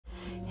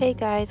Hey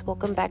guys,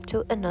 welcome back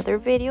to another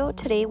video.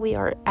 Today we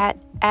are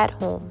at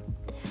home.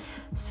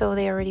 So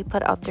they already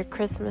put out their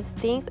Christmas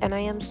things and I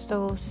am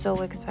so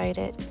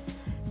excited.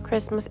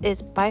 Christmas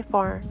is by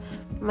far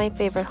my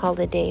favorite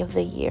holiday of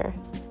the year.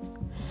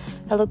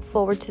 I look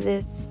forward to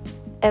this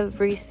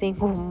every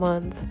single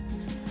month.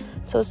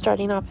 So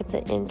starting off at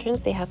the entrance,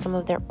 they have some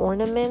of their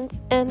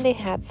ornaments and they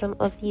had some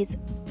of these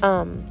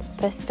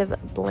festive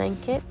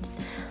blankets.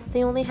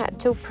 They only had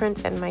 2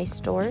 prints in my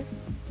store.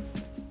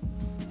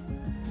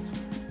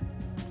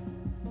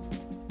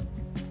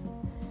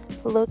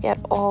 Look at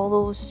all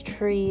those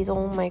trees.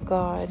 Oh my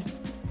god.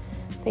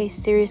 They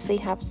seriously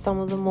have some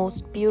of the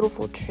most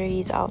beautiful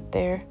trees out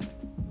there.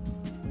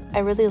 I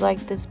really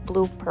like this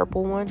blue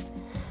purple one.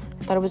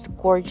 I thought it was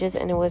gorgeous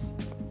and it was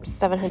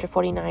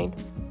 $749.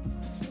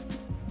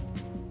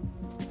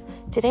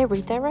 Did I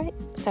read that right?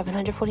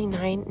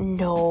 $749?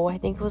 No, I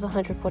think it was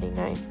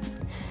 $149.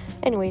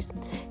 Anyways,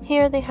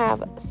 here they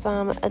have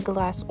some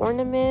glass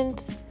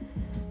ornaments.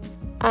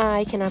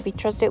 I cannot be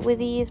trusted with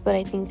these, but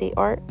I think they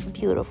are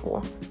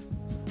beautiful.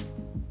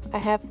 I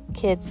have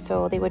kids,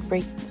 so they would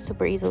break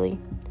super easily.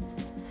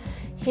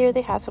 Here they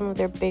have some of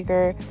their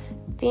bigger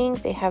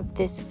things. They have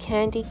this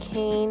candy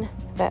cane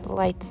that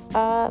lights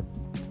up.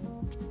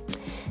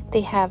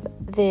 They have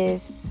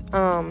this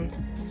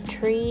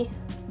tree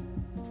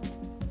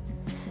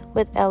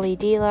with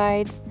LED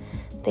lights.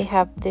 They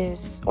have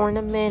this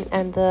ornament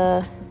and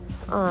the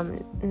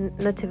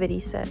nativity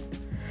set.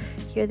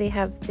 Here they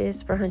have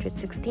this for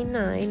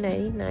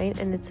 $169.99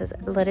 and it says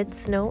 "Let It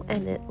Snow"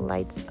 and it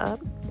lights up.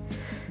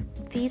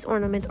 These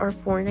ornaments are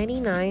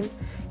 $4.99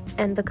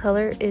 and the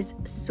color is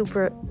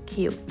super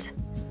cute.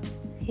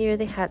 Here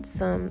they had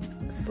some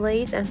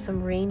sleighs and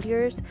some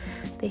reindeers.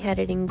 They had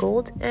it in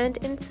gold and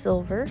in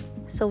silver.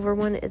 Silver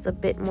one is a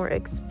bit more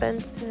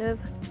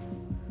expensive.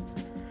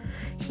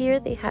 Here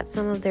they had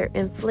some of their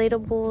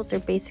inflatables,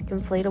 their basic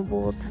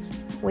inflatables,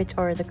 which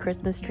are the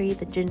Christmas tree,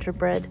 the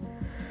gingerbread,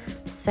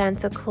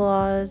 Santa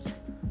Claus,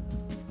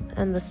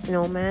 and the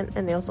snowman.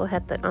 And they also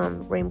had the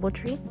rainbow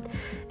tree,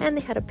 and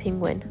they had a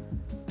penguin.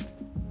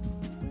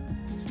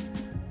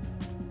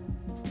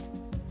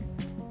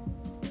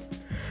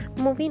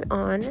 Moving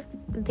on,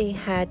 they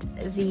had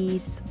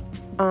these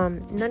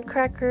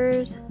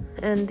nutcrackers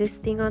and this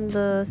thing on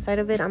the side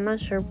of it. I'm not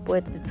sure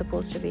what it's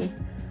supposed to be.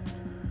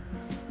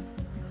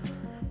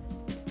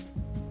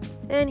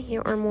 And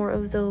here are more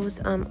of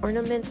those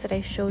ornaments that I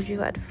showed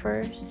you at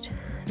first.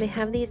 They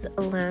have these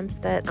lamps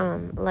that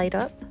light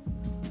up.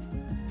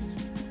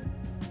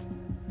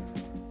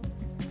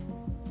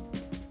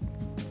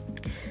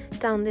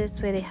 Down this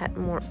way they had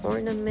more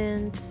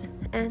ornaments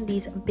and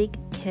these big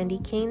candy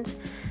canes.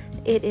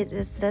 It is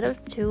a set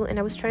of 2 and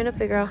I was trying to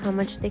figure out how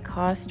much they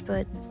cost,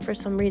 but for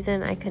some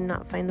reason I could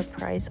not find the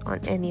price on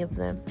any of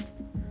them.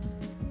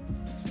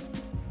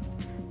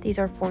 These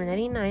are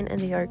 $4.99 and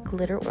they are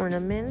glitter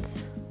ornaments.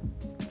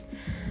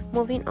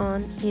 Moving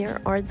on, here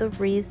are the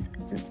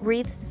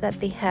wreaths that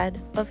they had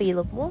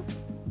available.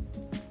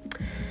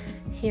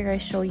 Here I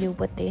show you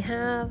what they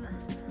have.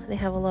 They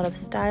have a lot of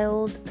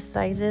styles,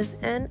 sizes,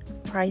 and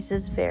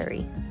prices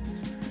vary.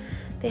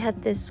 They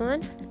had this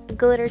one,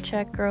 glitter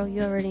check, girl,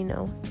 you already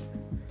know.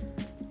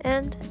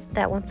 And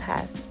that one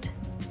passed.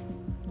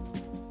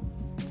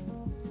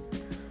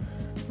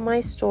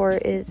 My store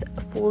is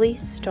fully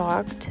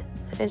stocked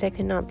and I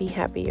could not be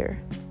happier.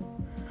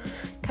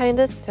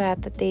 Kinda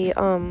sad that they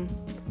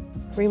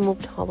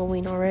removed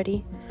Halloween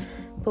already,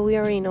 but we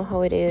already know how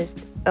it is.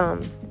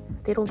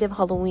 They don't give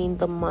Halloween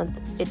the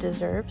month it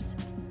deserves,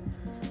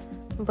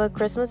 but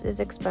Christmas is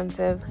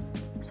expensive,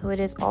 so it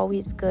is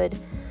always good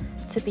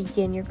to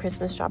begin your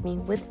Christmas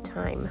shopping with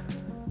time.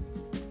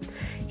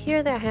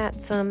 Here they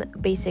had some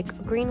basic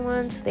green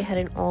ones. They had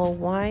an all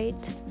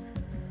white.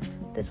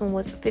 This one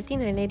was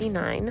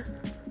 $59.89.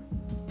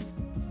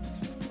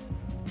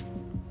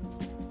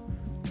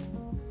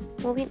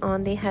 Moving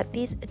on, they had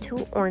these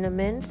 2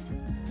 ornaments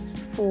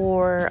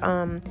for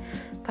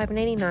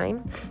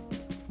 $5.99,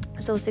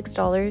 so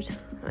 $6.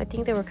 I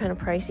think they were kind of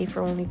pricey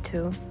for only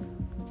 2.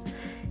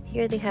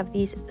 Here they have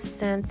these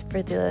scents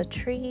for the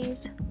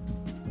trees.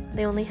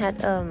 They only had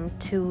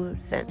 2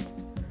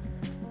 cents.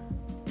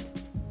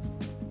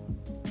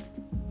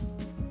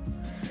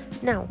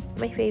 Now,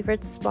 my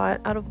favorite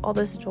spot out of all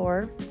the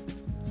store.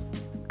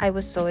 I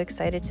was so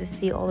excited to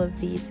see all of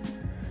these.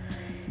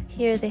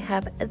 Here they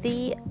have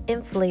the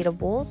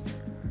inflatables.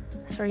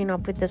 Starting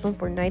off with this one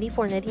for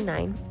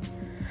 $94.99.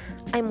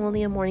 I'm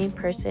only a morning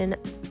person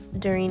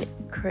during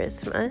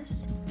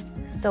Christmas,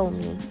 so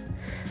me.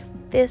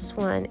 This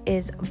one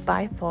is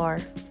by far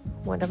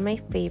one of my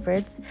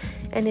favorites,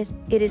 and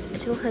it is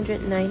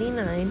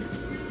 $299,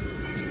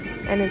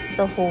 and it's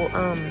the whole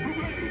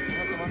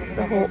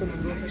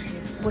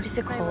what is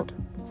it called,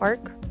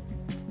 arc,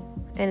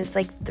 and it's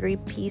like 3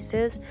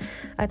 pieces.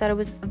 I thought it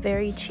was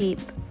very cheap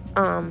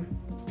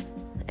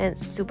and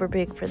super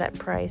big for that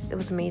price. It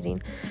was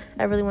amazing.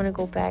 I really want to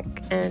go back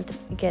and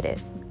get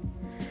it.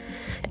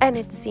 And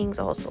it sings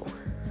also.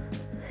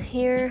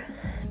 Here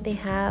they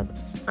have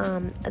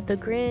the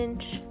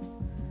Grinch,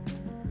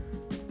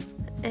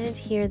 And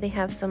here they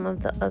have some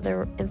of the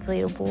other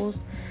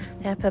inflatables.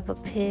 They have Peppa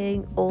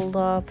Pig,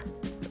 Olaf,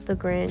 the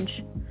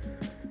Grinch,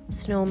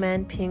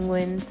 Snowman,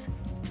 penguins.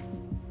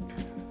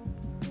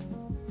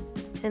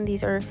 And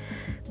these are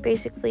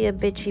basically a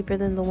bit cheaper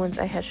than the ones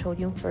I had showed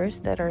you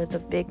first that are the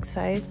big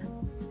size.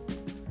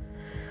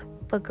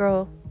 But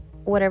girl,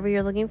 whatever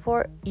you're looking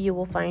for, you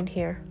will find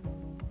here.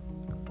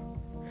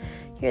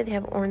 Here they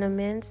have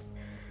ornaments,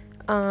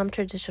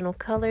 traditional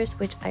colors,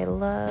 which I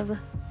love.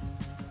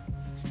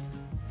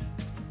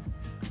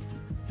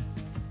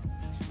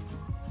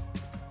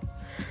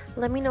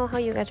 Let me know how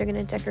you guys are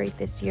gonna decorate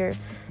this year.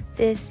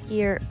 This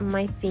year,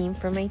 my theme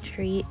for my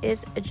tree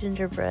is a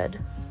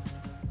gingerbread.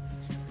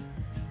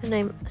 And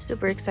I'm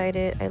super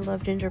excited. I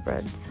love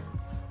gingerbreads.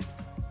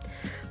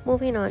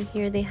 Moving on,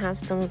 here they have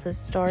some of the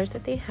stars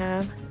that they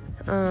have.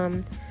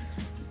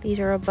 These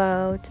are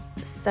about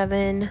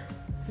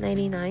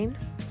 $7.99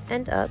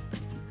 and up.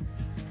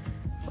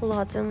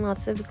 Lots and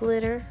lots of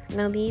glitter.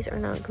 Now these are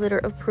not glitter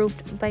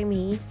approved by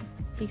me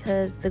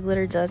because the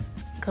glitter does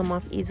come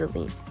off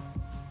easily.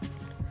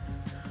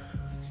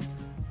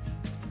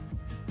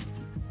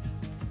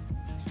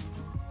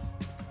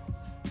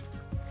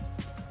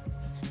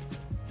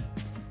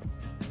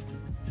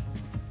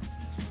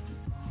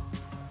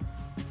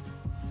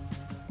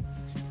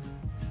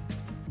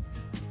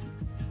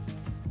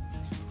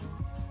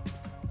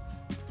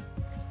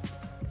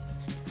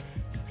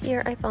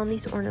 Here I found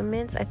these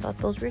ornaments. I thought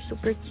those were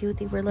super cute.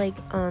 They were like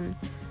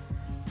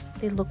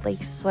they look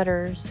like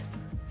sweaters,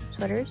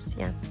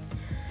 yeah.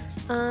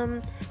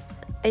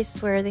 I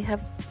swear they have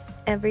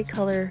every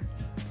color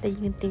that you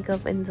can think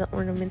of in the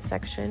ornament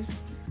section.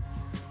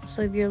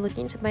 So if you're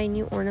looking to buy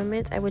new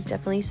ornaments, I would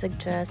definitely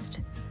suggest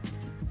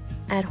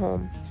at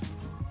home.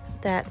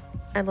 That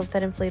I love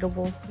that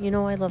inflatable. You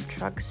know I love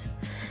trucks.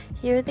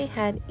 Here they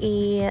had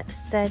a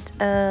set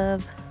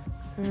of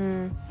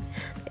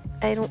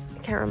I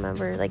can't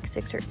remember, like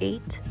 6 or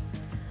 8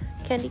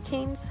 candy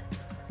canes.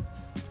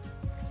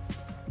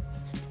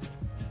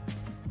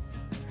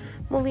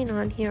 Moving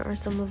on, here are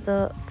some of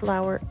the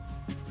flower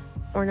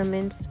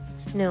ornaments,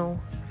 no,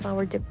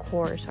 flower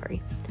decor,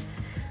 sorry,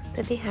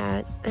 that they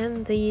had.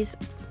 And these,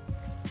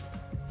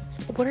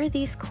 what are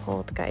these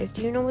called, guys?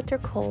 Do you know what they're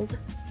called?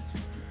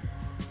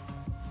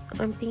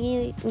 I'm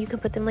thinking you can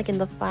put them like in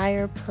the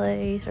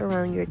fireplace,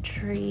 around your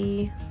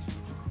tree,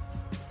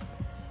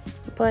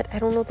 but I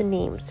don't know the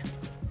names.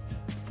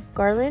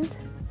 Garland?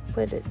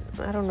 But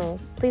I don't know.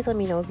 Please let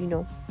me know if you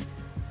know.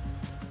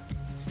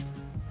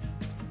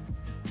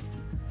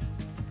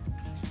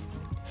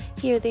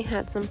 Here they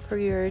had some for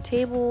your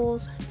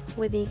tables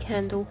with the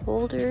candle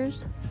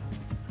holders.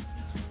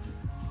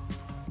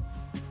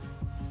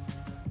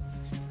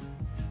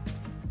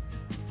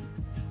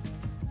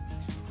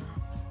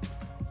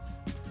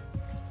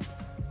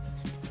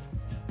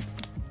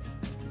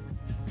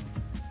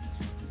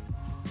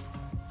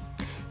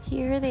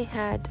 Here they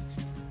had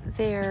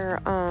their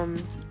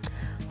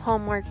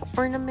Hallmark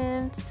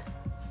ornaments.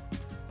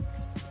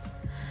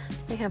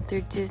 They have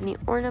their Disney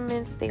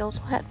ornaments. They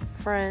also had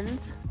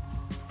Friends.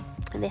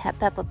 And they had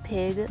Peppa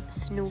Pig,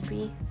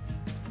 Snoopy.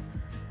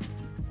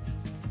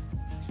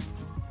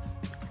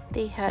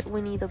 They had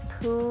Winnie the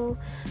Pooh,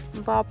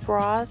 Bob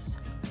Ross.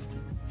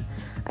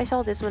 I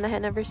saw this one. I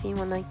had never seen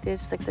one like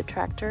this, like the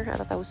tractor. I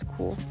thought that was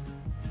cool.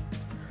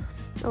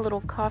 A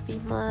little coffee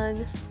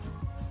mug.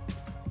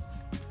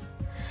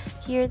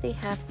 Here they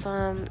have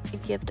some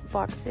gift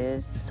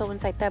boxes. So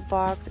inside that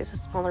box is a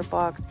smaller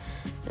box.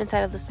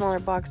 Inside of the smaller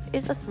box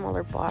is a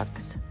smaller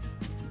box.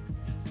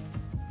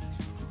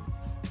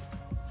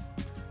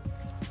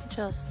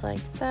 Just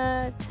like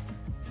that.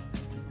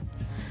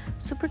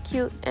 Super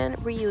cute and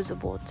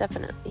reusable,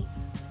 definitely.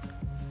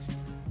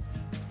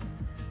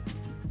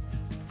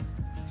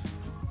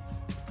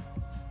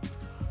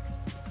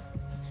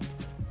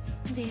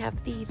 They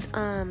have these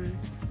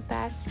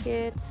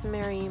baskets,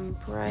 Merry and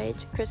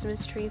Bright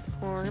Christmas tree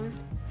form.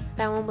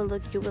 That one will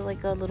look cute with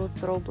like a little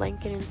throw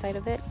blanket inside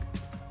of it.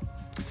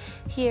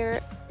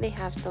 Here they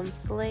have some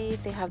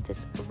sleighs. They have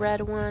this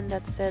red one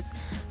that says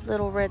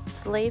Little Red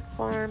Sleigh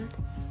Farm.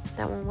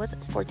 That one was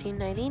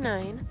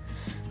 $14.99.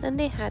 Then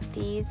they had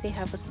these. They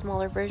have a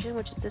smaller version,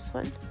 which is this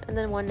one, and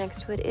then one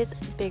next to it is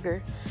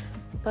bigger,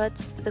 but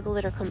the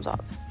glitter comes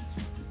off.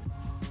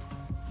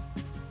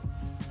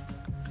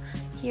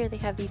 Here they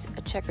have these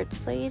checkered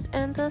sleighs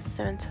and the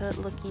Santa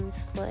looking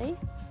sleigh.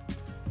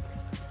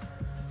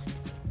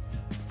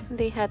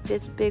 They had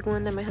this big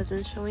one that my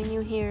husband's showing you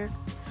here.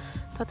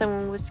 Thought that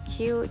one was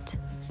cute.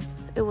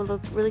 It would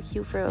look really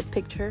cute for a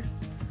picture,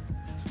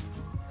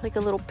 like a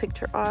little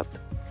picture op.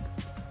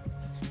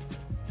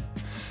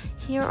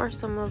 Here are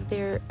some of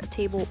their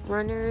table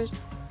runners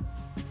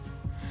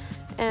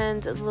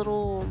and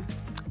little,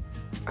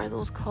 are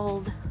those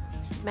called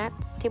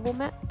mats, table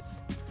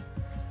mats?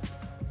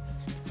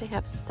 They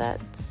have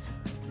sets.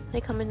 They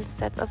come in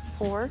sets of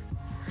 4.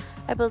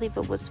 I believe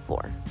it was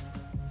 4.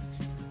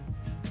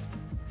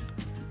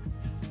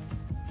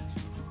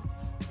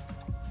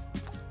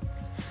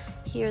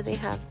 Here they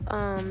have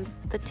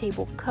the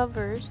table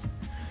covers.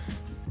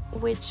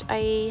 which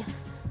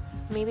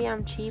maybe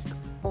I'm cheap,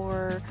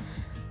 or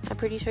I'm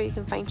pretty sure you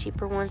can find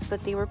cheaper ones,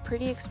 but they were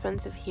pretty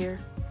expensive here.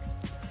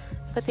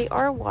 But they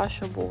are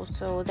washable,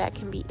 so that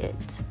can be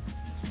it.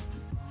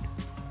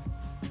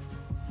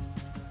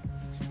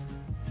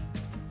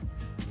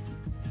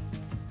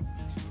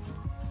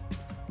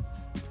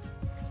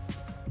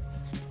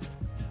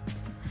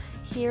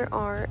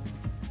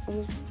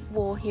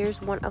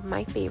 Here's one of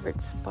my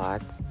favorite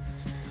spots.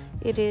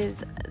 It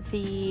is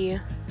the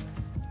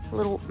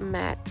little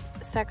mat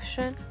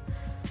section.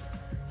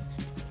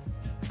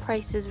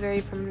 Prices vary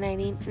from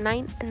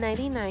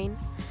 $99.99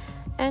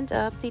 and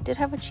up. They did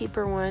have a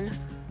cheaper one.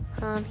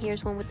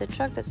 Here's one with the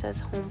truck that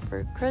says Home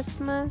for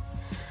Christmas.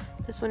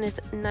 This one is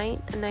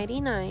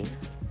 $9.99.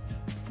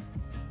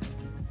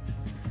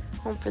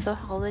 Home for the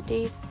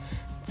Holidays.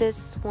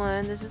 This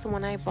is the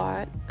one I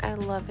bought. I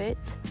love it.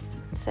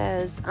 It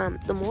says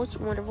the most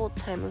wonderful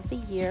time of the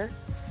year.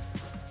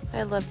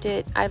 I loved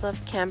it. I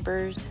love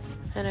campers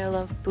and I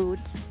love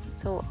boots,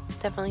 so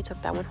definitely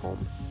took that one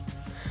home.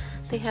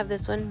 They have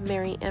this one,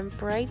 Merry and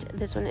Bright.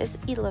 This one is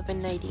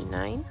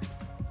 $11.99.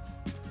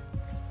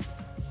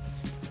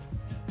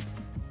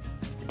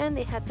 And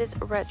they had this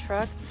red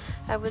truck.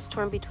 I was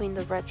torn between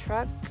the red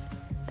truck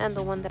and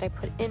the one that I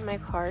put in my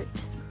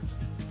cart.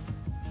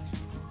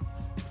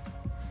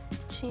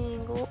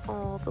 Jingle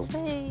all the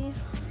way.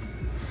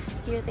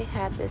 Here they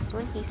had this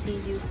one. He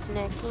sees you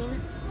snacking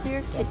for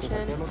your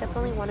kitchen.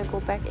 Definitely want to go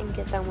back and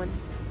get that one.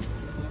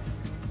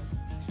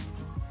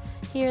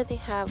 Here they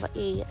have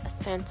a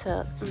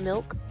Santa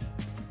milk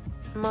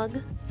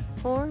mug,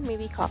 or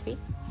maybe coffee.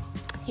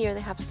 Here they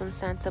have some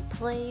Santa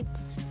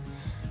plates.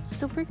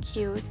 Super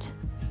cute.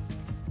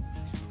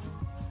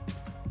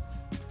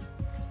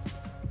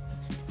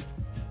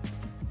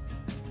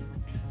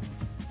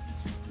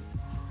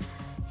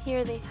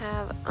 Here they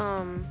have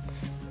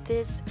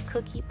this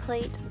cookie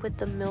plate with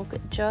the milk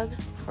jug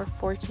for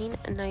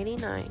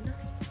 $14.99.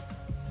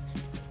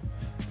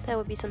 That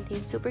would be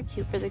something super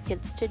cute for the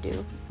kids to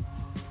do.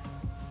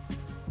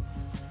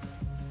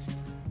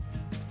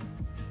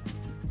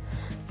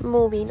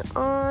 Moving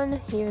on,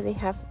 here they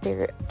have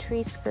their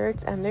tree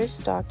skirts and their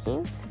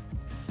stockings.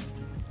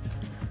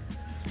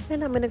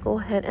 And I'm gonna go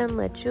ahead and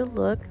let you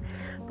look.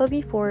 But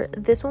before,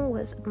 this one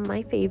was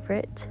my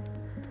favorite.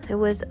 It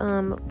was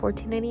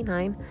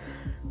 $14.99,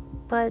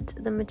 but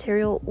the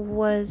material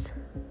was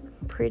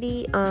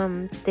pretty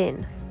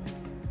thin.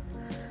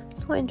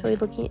 So I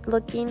enjoyed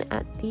looking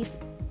at these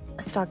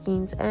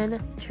stockings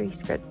and tree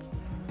skirts.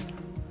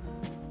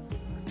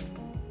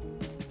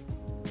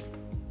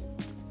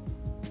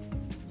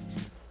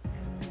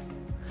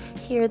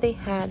 Here they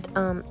had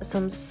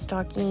some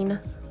stocking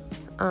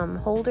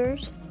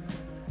holders,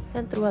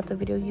 and throughout the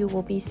video you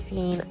will be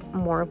seeing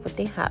more of what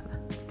they have.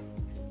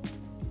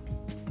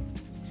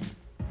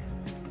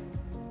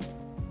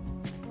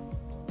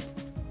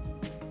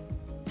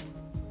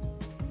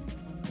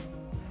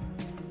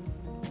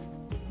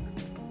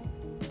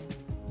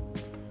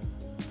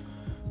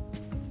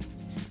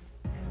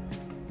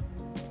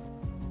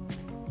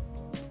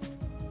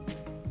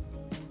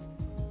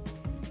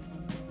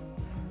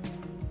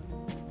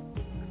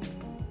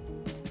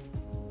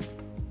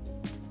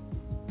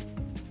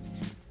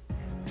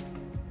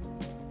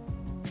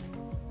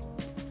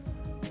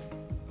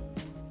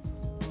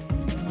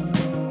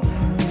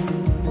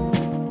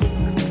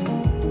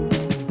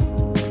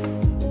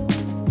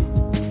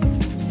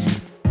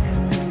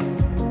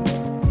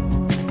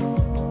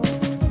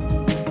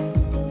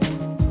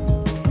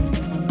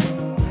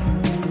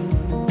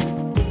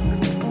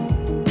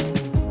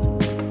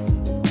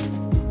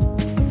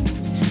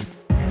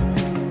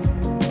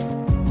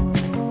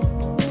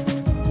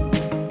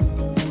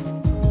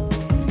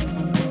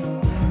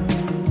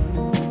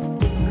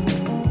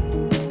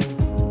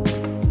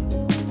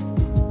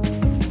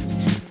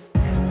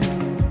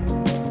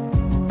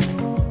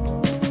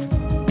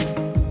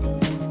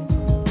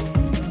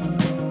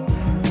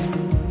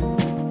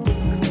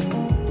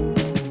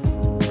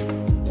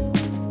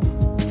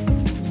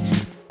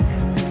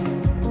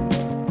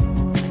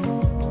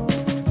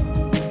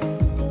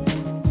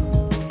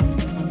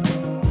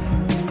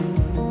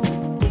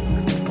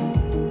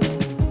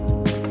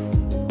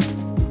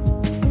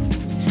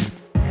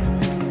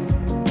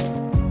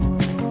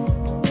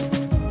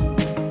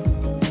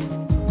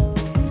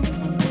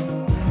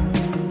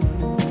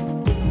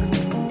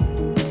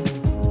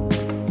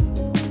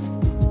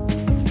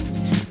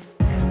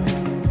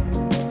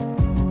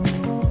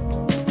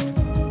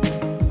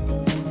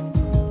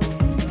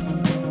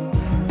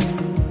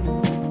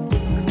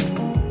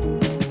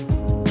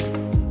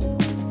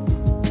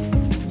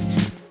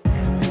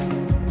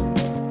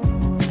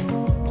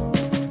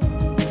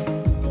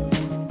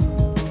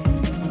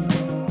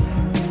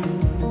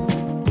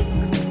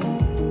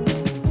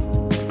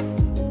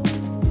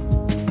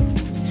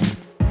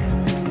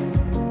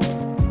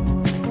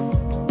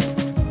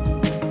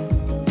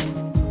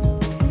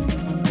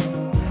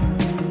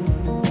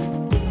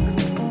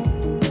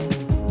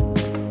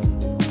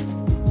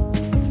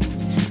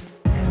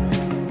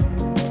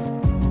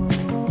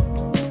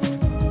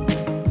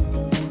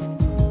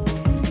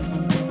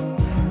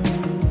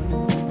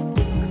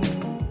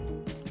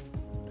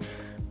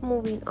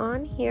 moving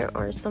on, here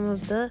are some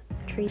of the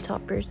tree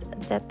toppers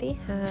that they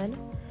had.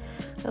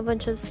 A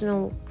bunch of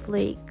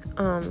snowflake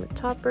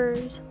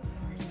toppers,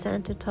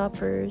 Santa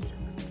toppers,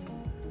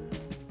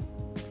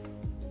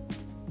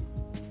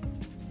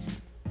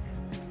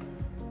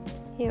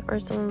 here are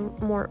some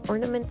more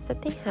ornaments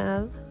that they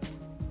have,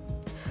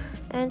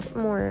 and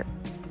more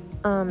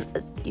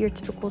your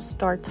typical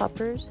star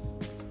toppers.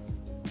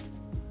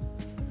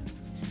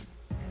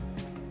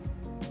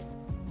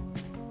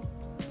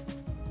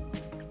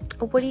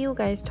 What do you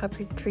guys top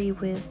your tree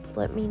with?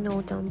 Let me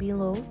know down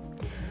below.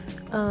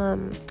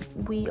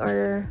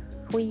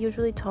 We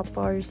usually top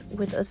ours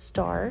with a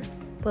star,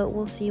 but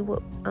we'll see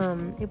what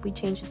if we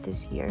change it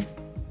this year.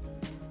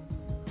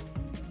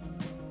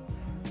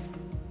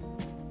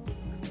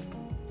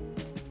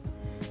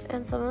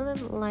 And some of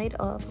them light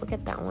up. Look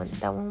at that one.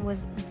 That one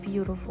was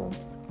beautiful.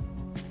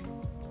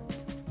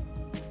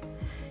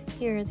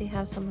 Here they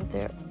have some of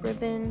their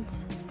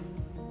ribbons.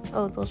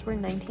 Oh, those were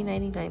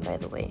 $19.99 by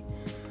the way.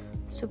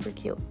 Super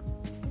cute.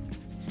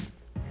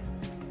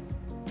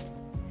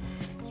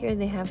 Here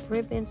they have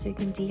ribbons so you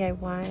can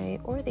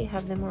DIY, or they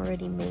have them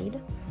already made.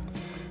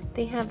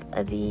 They have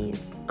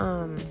these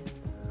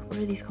what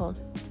are these called?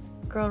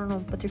 Girl, I don't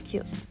know, but they're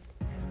cute.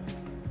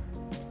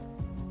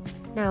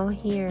 Now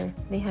here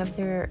they have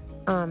their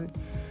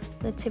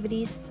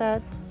nativity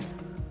sets.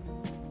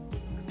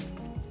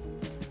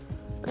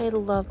 I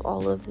love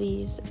all of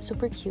these.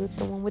 Super cute.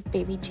 The one with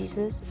baby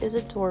Jesus is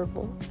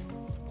adorable.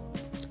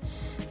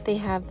 They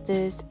have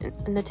this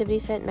nativity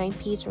set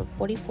 9-piece for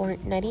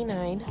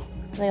 $44.99.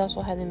 They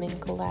also have them in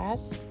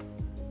glass.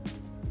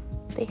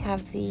 They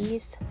have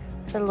these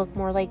that look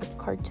more like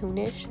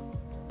cartoonish.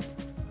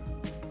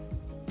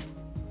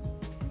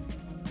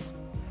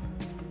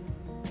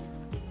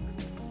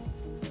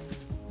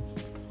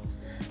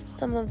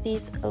 Some of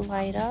these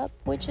light up,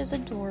 which is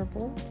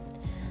adorable.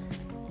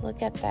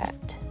 Look at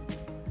that.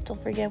 Don't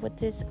forget what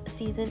this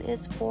season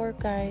is for,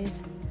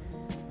 guys.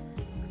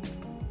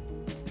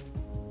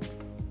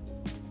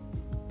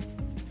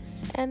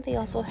 And they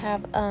also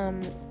have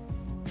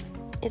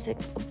is it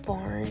a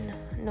barn?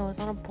 No, it's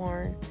not a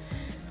barn.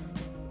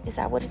 Is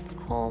that what it's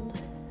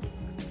called?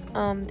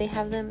 They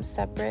have them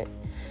separate,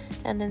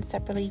 and then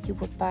separately you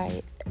would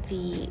buy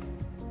the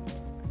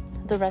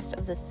rest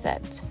of the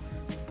set.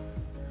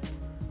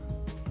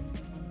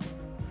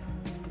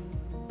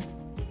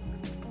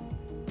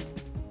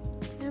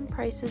 And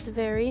prices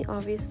vary,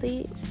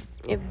 obviously.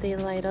 If they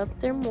light up,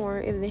 they're more.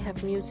 If they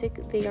have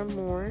music, they are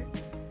more.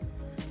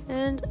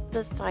 And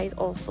the size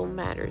also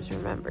matters,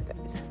 remember,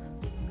 guys.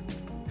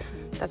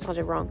 That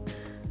sounded wrong.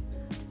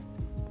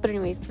 But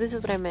anyways, this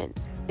is what I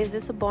meant. Is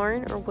this a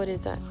barn or what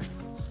is that?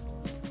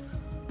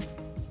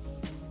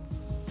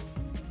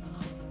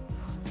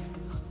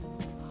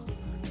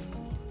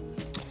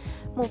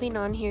 Moving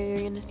on, here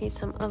you're gonna see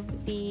some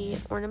of the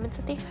ornaments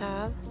that they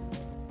have.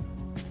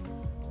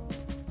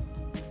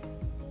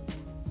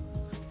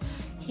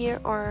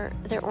 Here are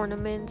their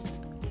ornaments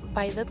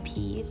by the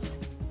piece.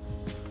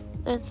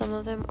 And some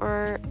of them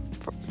are,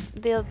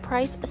 the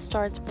price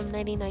starts from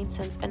 99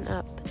 cents and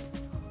up.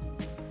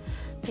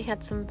 They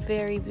had some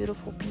very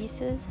beautiful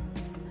pieces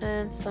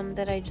and some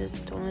that I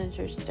just don't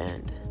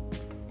understand.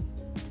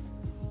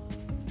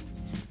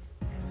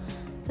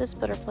 This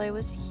butterfly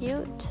was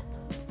cute.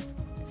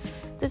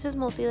 This is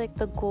mostly like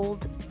the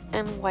gold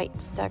and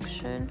white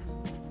section.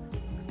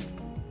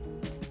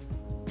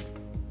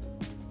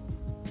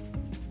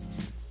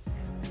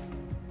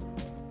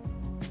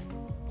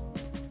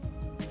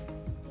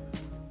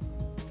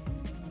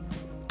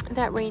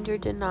 That reindeer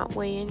did not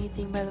weigh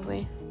anything, by the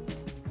way.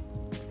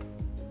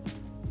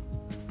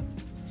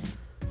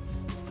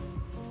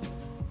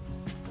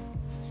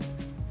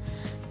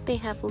 They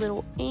have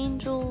little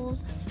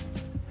angels.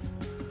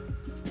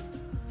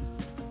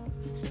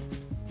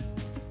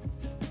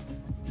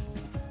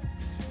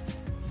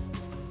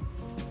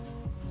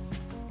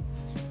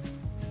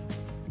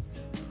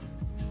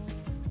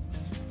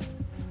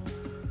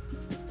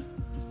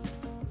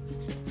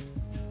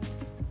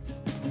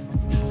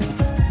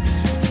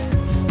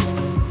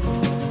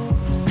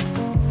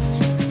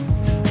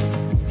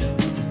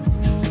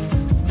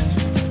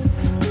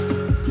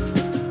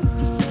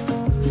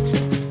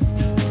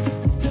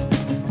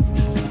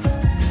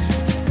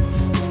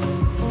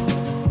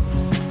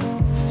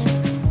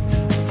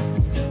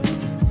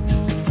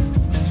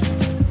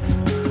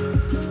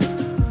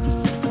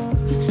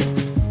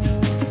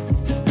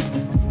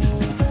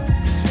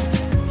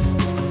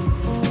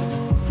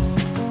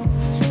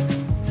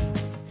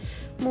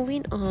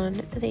 Moving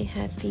on, they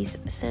had these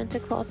Santa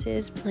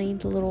Clauses playing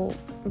the little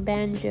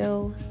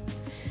banjo.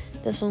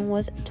 This one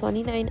was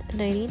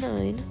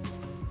 $29.99.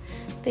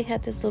 They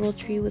had this little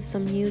tree with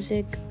some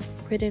music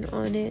written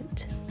on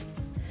it.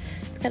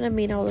 It's kind of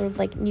made out of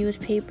like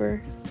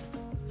newspaper.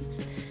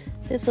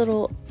 This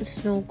little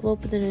snow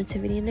globe with the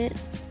nativity in it.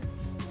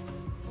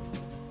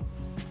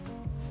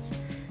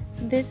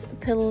 This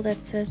pillow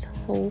that says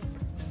hope.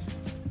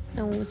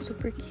 That one was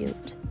super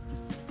cute.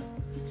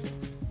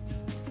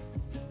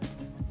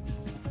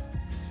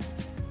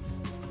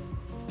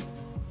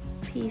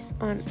 peace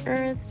on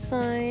earth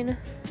sign.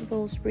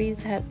 Those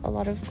wreaths had a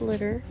lot of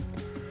glitter.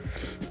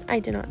 I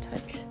did not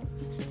touch.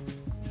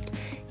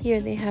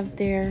 Here they have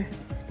their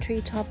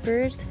tree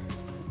toppers,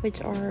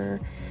 which are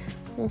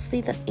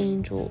mostly the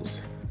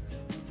angels.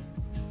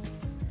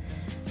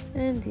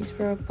 And these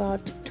were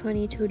about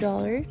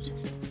 $22.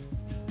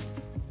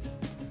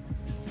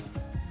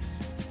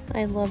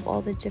 I love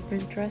all the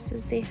different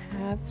dresses they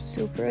have.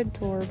 Super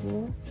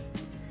adorable.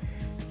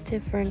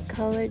 Different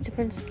color,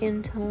 different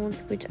skin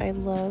tones, which I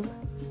love.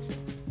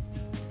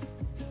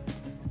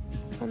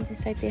 On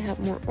this side they have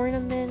more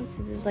ornaments.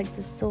 This is like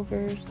the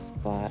silver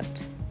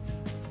spot.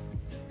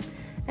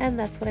 And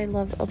that's what I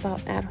love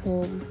about At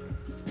Home.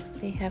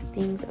 They have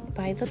things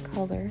by the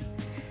color,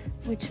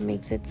 which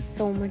makes it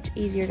so much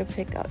easier to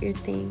pick out your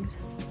things.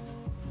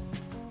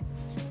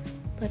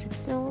 Let it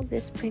snow.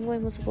 This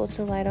penguin was supposed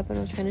to light up and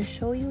I was trying to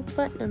show you,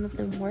 but none of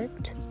them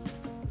worked.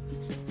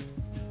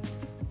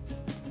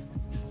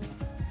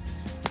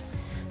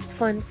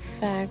 Fun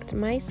fact,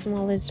 my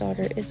smallest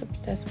daughter is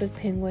obsessed with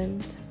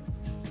penguins.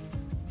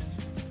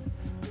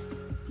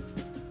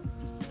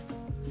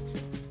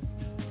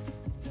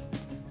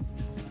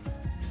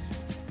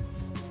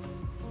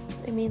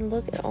 I mean,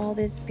 look at all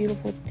these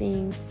beautiful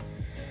things.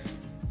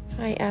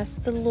 I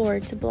asked the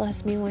Lord to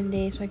bless me one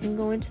day so I can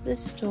go into the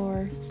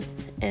store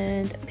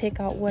and pick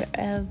out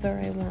whatever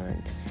I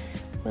want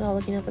without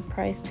looking at the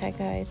price tag,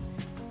 guys.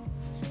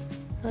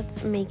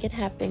 Let's make it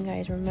happen,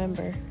 guys.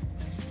 Remember,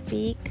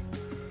 speak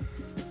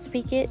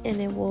it and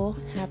it will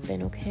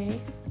happen, okay?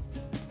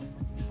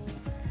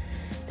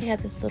 They had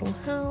this little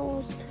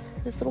house,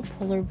 this little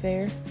polar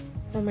bear.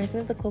 Reminds me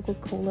of the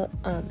Coca-Cola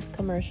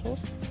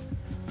commercials.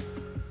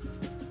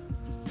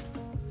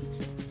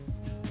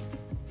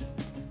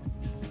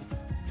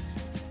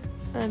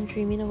 I'm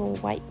dreaming of a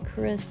white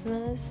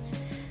Christmas.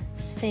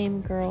 Same,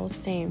 girl,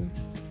 same.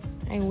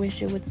 I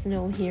wish it would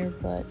snow here,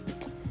 but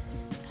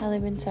I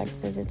live in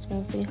Texas. It's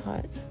mostly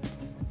hot.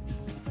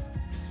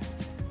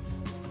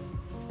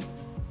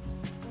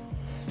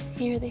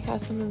 Here they have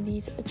some of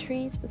these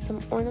trees with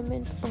some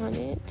ornaments on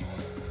it.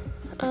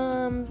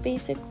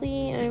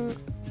 Basically, I'm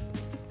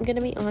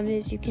gonna be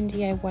honest, you can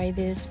DIY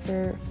this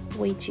for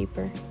way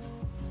cheaper.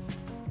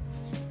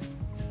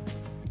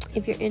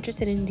 If you're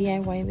interested in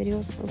DIY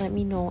videos, let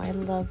me know. I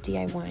love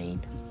DIYing.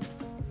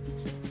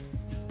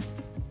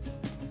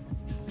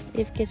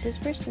 If kisses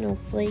for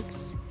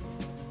snowflakes,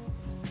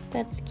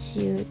 that's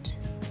cute.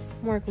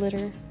 More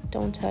glitter,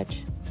 don't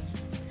touch.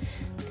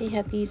 They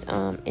have these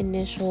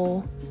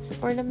initial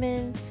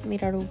ornaments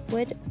made out of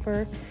wood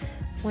for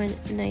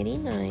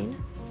 $1.99.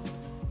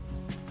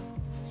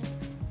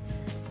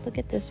 Look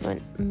at this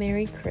one,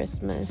 Merry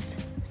Christmas.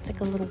 It's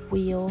like a little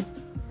wheel.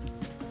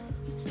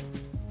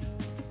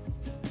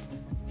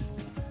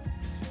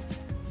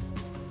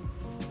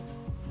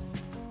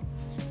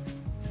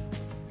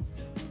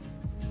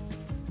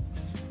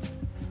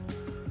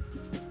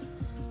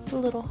 The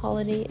little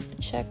holiday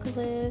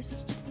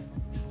checklist,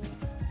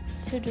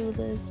 to-do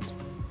list.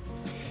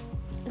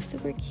 It's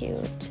super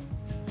cute.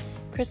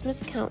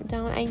 Christmas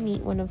countdown, I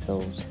need one of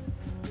those.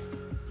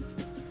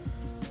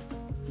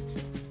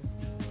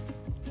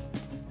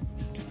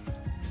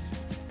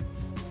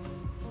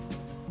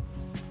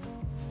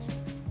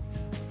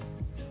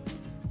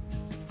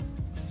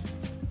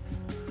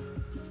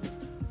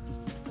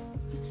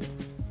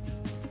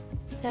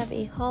 Have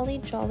a holly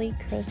jolly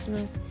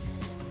Christmas.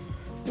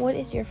 What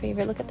is your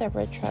favorite? Look at that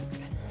red truck.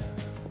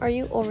 Are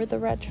you over the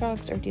red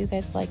trucks or do you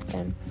guys like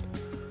them?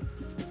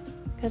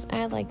 Because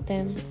I like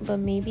them, but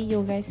maybe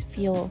you guys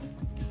feel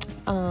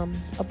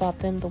about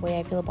them the way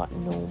I feel about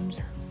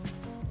gnomes.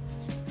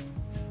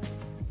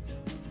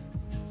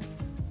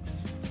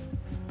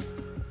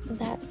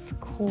 That's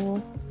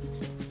cool.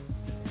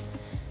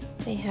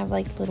 They have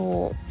like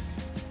little,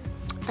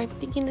 I'm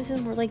thinking this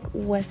is more like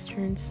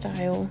Western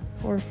style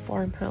or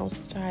farmhouse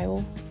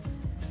style.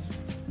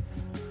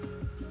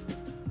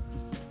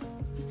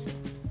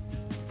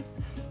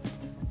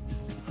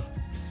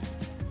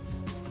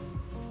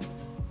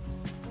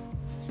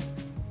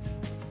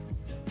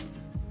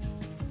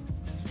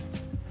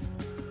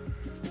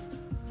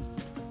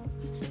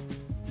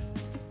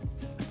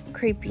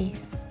 Creepy.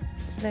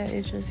 That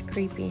is just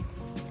creepy.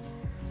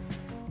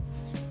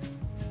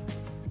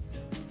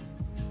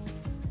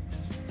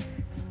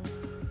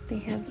 They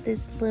have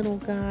this little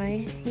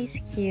guy.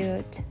 He's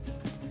cute.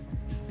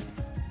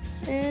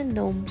 And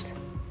gnomes.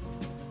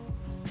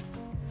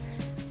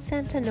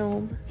 Santa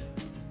gnome.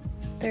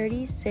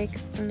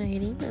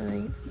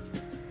 $36.99.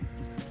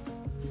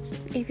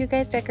 If you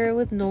guys decorate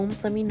with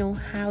gnomes, let me know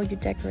how you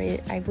decorate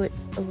it. I would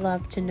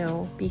love to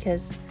know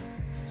because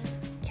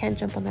can't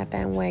jump on that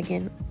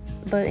bandwagon.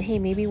 But hey,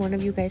 maybe one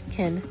of you guys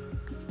can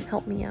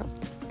help me out.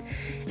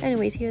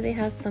 Anyways, here they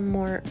have some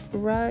more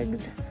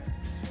rugs.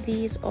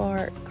 These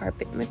are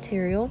carpet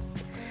material,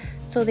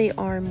 so they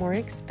are more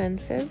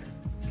expensive.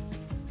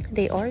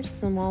 They are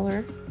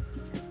smaller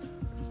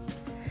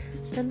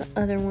than the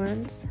other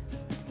ones,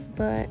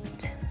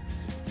 but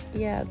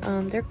yeah,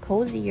 they're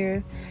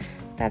cozier,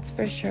 that's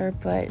for sure.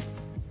 But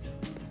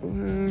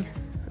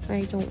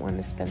I don't want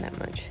to spend that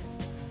much.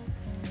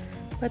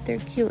 But they're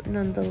cute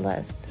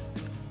nonetheless.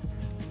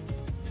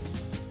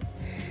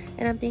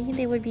 And I'm thinking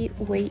they would be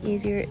way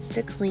easier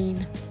to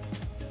clean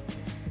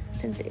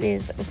since it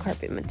is a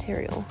carpet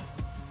material.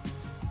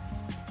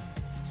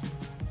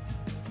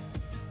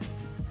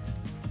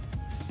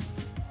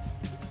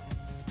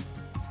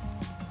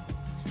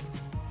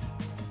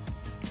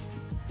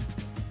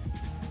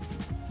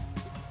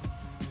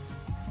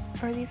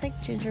 Are these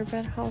like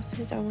gingerbread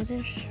houses? I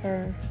wasn't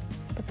sure.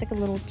 But it's like a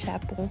little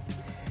chapel.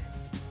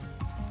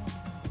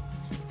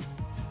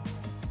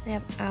 They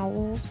have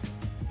owls.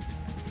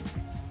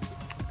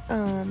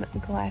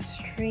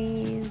 Glass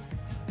trees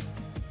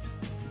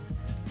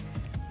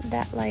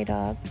that light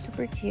up.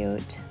 Super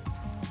cute.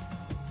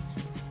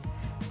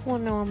 Well,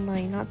 no, I'm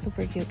lying. Not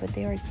super cute, but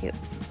they are cute.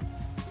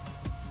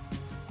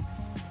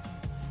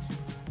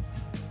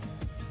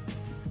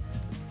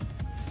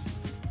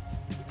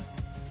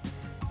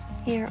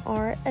 Here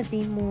are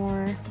the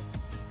more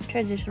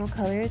traditional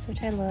colors,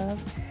 which I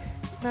love.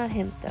 Not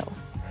him though.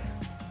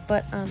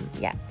 But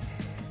yeah.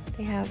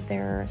 They have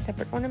their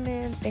separate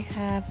ornaments. They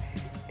have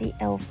the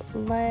elf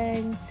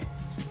legs.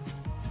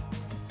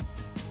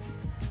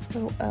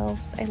 Little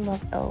elves. I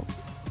love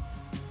elves.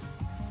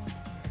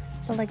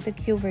 But like the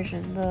cute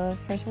version. The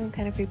first one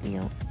kind of creeped me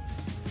out.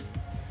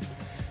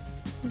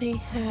 They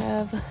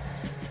have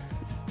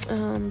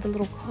the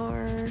little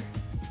car.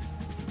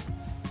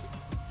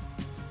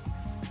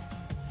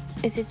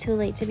 Is it too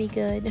late to be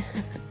good?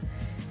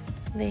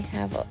 They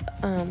have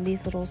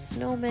these little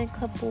snowman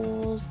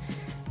couples.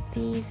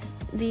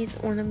 These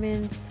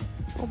ornaments.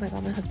 Oh my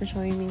god, my husband's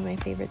showing me my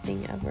favorite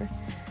thing ever.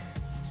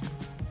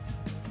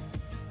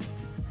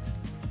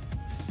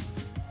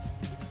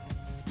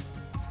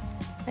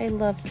 I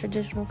love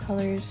traditional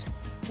colors.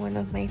 One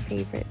of my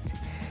favorite.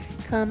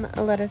 Come,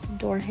 let us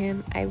adore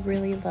him. I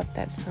really love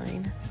that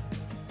sign.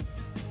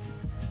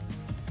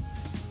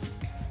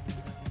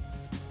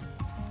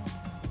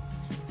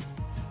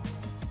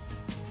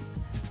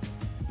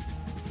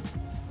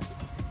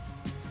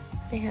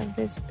 They have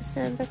this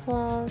Santa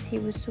Claus. He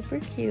was super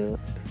cute.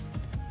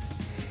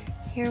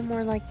 Here are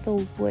more like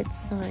the wood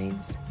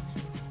signs.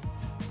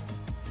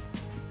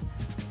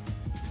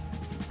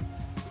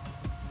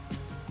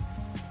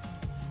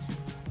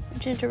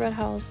 Gingerbread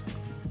house.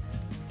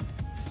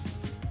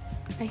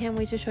 I can't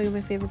wait to show you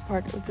my favorite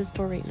part of the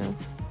store right now.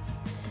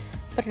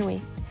 But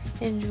anyway,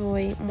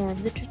 enjoy more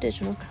of the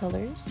traditional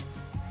colors.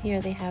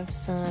 Here they have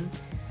some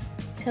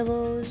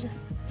pillows,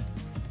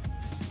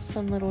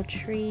 some little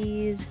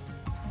trees.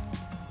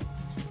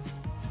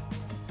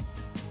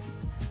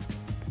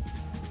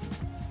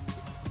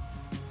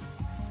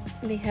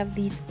 They have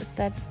these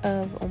sets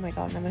of, oh my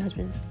god, now my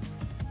husband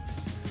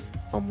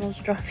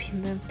almost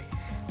dropping them.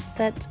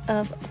 Set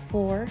of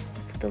 4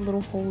 for the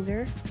little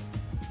holder.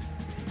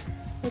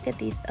 Look at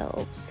these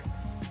elves.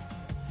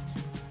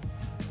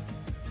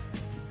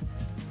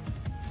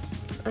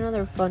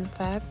 Another fun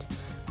fact,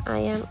 I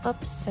am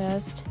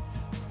obsessed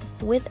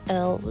with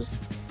elves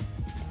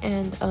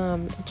and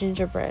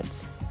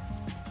gingerbreads.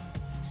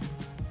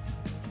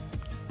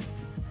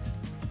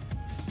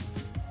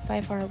 By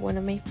far one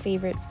of my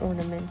favorite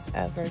ornaments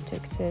ever to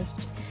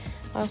exist.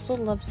 I also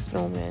love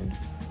snowmen.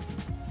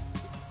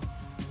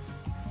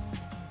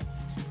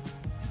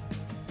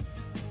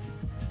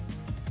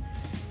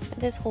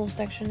 This whole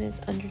section is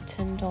under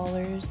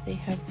 $10. They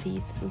have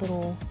these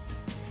little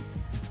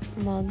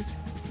mugs,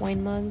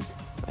 wine mugs.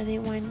 Are they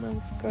wine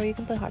mugs? Girl, you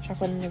can put hot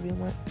chocolate in whatever you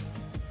want.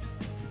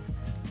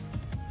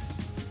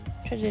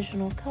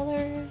 Traditional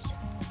colors.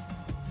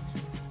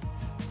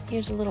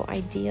 Here's a little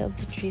idea of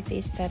the trees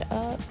they set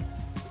up.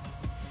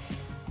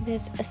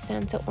 This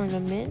Santa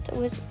ornament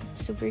was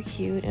super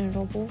cute and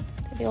adorable.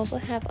 They also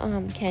have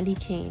candy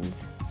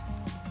canes.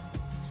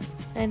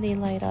 And they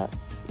light up.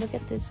 Look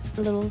at this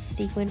little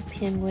sequin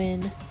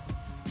penguin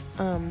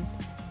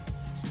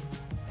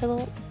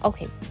pillow.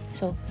 Okay,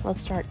 so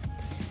let's start.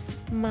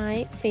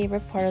 My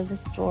favorite part of the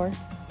store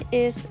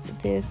is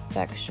this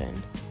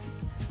section.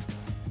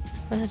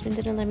 My husband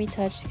didn't let me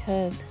touch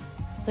because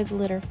the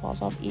glitter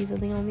falls off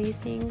easily on these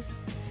things.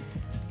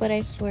 But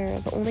I swear,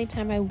 the only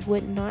time I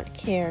would not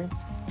care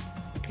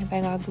if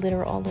I got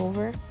glitter all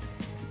over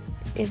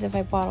is if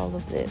I bought all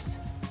of this.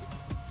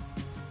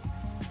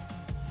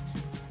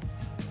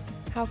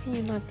 How can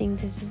you not think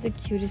this is the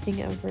cutest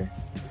thing ever?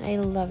 I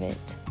love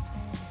it.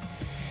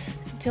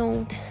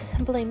 Don't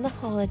blame the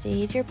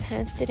holidays. Your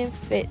pants didn't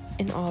fit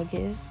in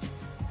August.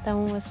 That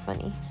one was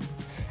funny.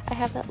 I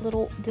have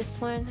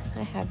this one.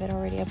 I have it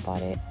already. I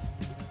bought it.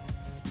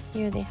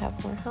 Here they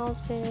have more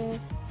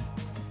houses.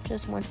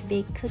 Just want to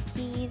bake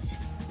cookies.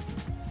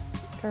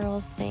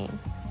 Girls, same.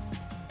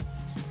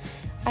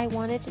 I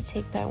wanted to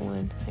take that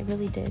one. I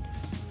really did.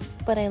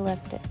 But I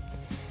left it.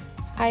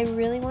 I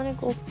really want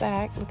to go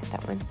back. Look at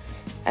that one.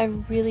 I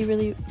really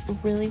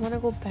want to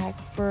go back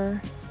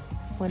for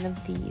one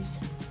of these.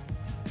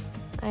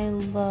 I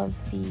love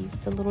these.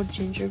 The little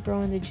ginger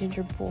girl and the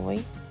ginger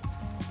boy.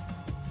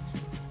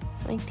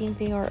 I think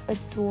they are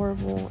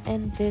adorable.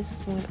 And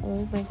this one,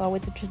 oh my god,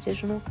 with the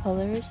traditional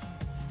colors.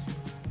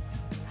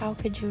 How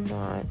could you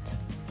not?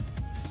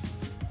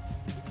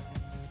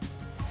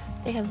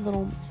 They have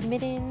little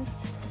mitten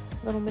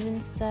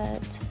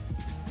set.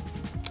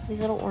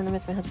 These little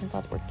ornaments my husband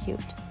thought were cute.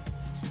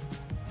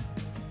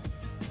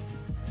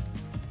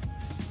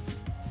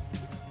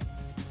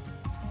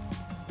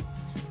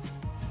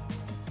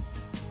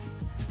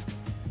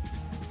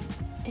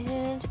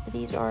 And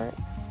these are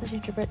the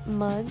gingerbread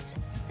mugs.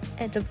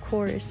 And of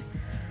course,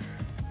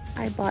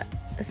 I bought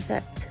a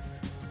set.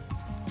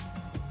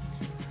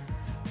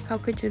 How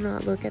could you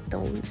not look at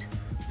those?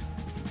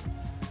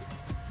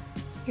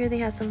 Here they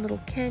have some little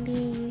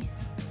candy,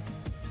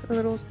 a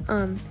little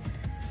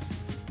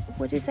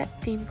what is that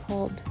theme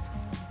called?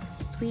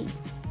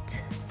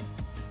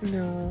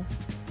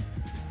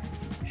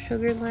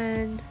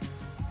 Sugarland,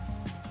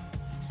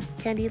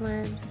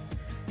 Candyland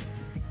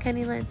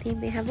theme.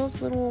 They have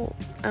those little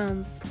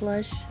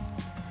plush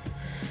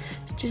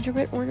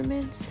gingerbread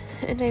ornaments,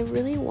 and I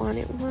really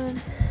wanted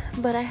one,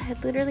 but I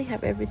literally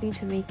have everything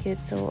to make it,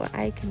 so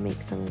I can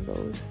make some of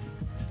those.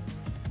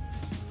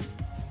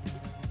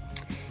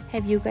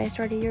 Have you guys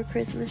started your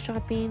Christmas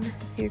shopping,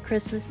 your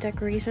Christmas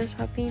decoration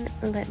shopping?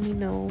 Let me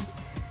know.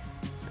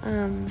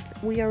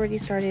 We already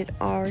started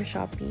our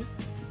shopping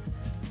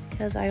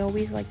because I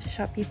always like to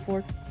shop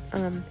before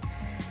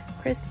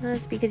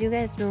Christmas, because you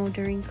guys know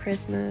during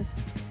Christmas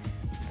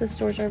the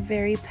stores are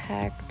very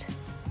packed,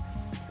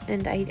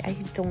 and I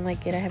don't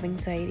like it. I have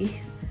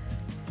anxiety.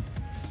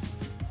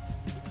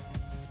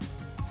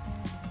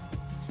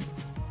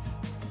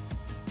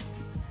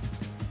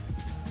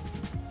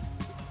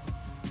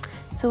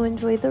 So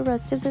enjoy the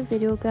rest of the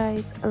video,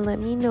 guys. Let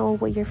me know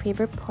what your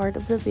favorite part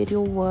of the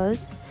video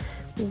was.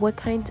 What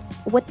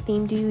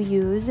theme do you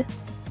use?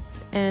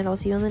 And I'll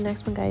see you on the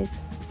next one, guys.